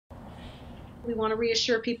We want to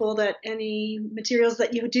reassure people that any materials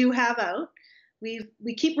that you do have out, we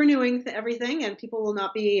keep renewing everything, and people will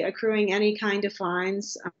not be accruing any kind of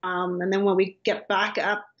fines. And then when we get back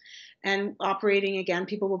up and operating again,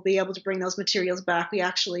 people will be able to bring those materials back. We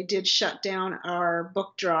actually did shut down our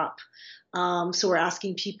book drop. So we're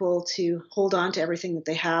asking people to hold on to everything that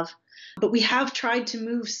they have. But we have tried to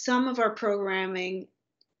move some of our programming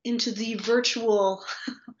into the virtual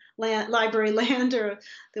library land, or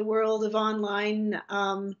the world of online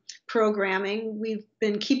programming. We've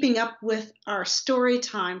been keeping up with our story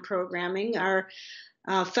time programming. Our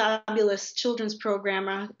fabulous children's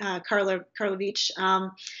programmer, Carla Beach,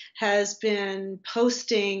 has been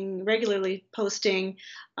regularly posting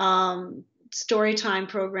story time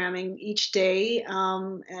programming each day,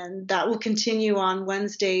 and that will continue on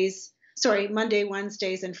Monday,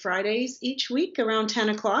 Wednesdays, and Fridays each week around 10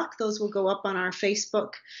 o'clock. Those will go up on our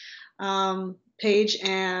Facebook page,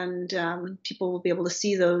 and people will be able to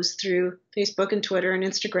see those through Facebook and Twitter and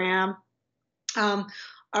Instagram.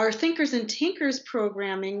 Our Thinkers and Tinkers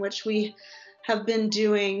programming, which we have been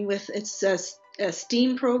doing with its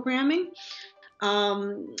STEAM programming.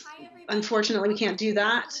 Unfortunately, we can't do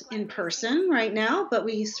that in person right now, but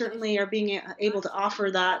we certainly are being able to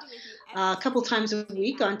offer that a couple times a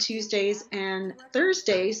week on Tuesdays and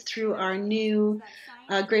Thursdays through our new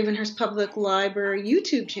Gravenhurst Public Library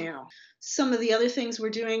YouTube channel. Some of the other things we're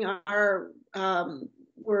doing are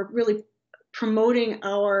we're really promoting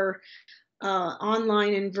our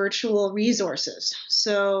online and virtual resources.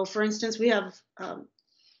 So, for instance, we have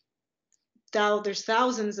there's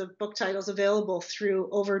thousands of book titles available through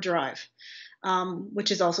Overdrive,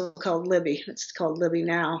 which is also called Libby. It's called Libby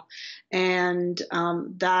now, and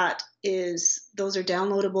those are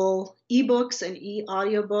downloadable ebooks and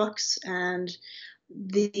e-audiobooks, and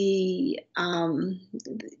the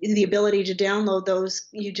ability to download those.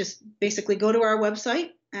 You just basically go to our website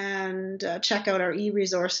and check out our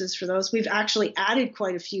e-resources for those. We've actually added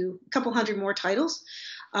quite a couple hundred more titles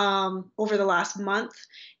over the last month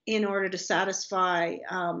in order to satisfy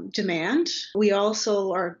demand. We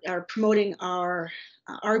also are promoting our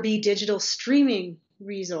RB Digital streaming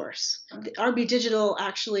resource. The RB Digital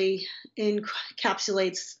actually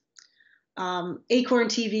encapsulates Acorn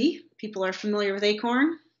TV. People are familiar with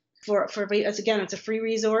Acorn. It's a free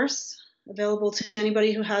resource available to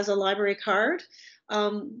anybody who has a library card.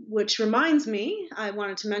 Which reminds me, I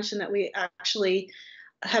wanted to mention that we actually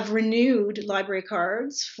have renewed library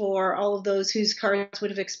cards for all of those whose cards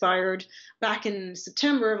would have expired back in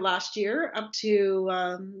September of last year up to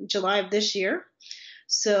July of this year.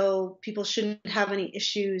 So people shouldn't have any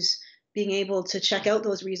issues being able to check out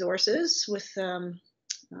those resources with their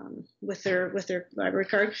library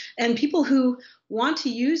card. And people who want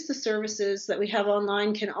to use the services that we have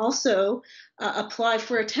online can also apply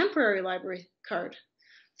for a temporary library card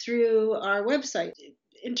through our website.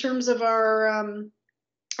 In terms of our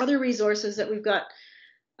other resources that we've got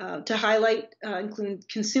to highlight, include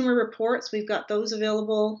consumer reports. We've got those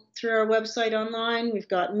available through our website online. We've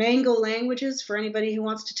got Mango Languages for anybody who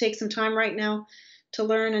wants to take some time right now to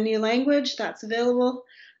learn a new language. That's available.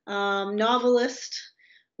 Novelist,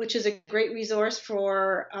 which is a great resource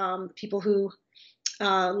for people who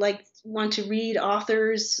want to read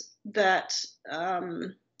authors that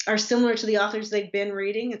are similar to the authors they've been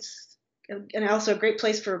reading. And also a great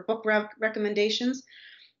place for book recommendations.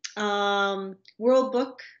 World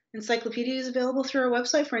Book Encyclopedia is available through our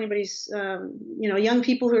website for anybody's, young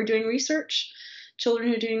people who are doing research, children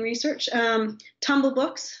who are doing research. Tumble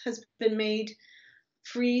Books has been made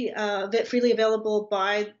freely available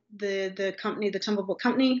by the company, the Tumble Book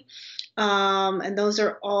Company, and those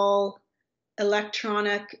are all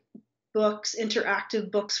electronic books,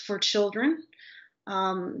 interactive books for children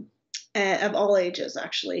of all ages,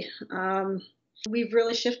 actually. We've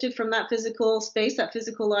really shifted from that physical space, that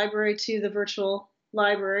physical library, to the virtual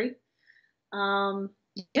library.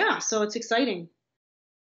 So it's exciting.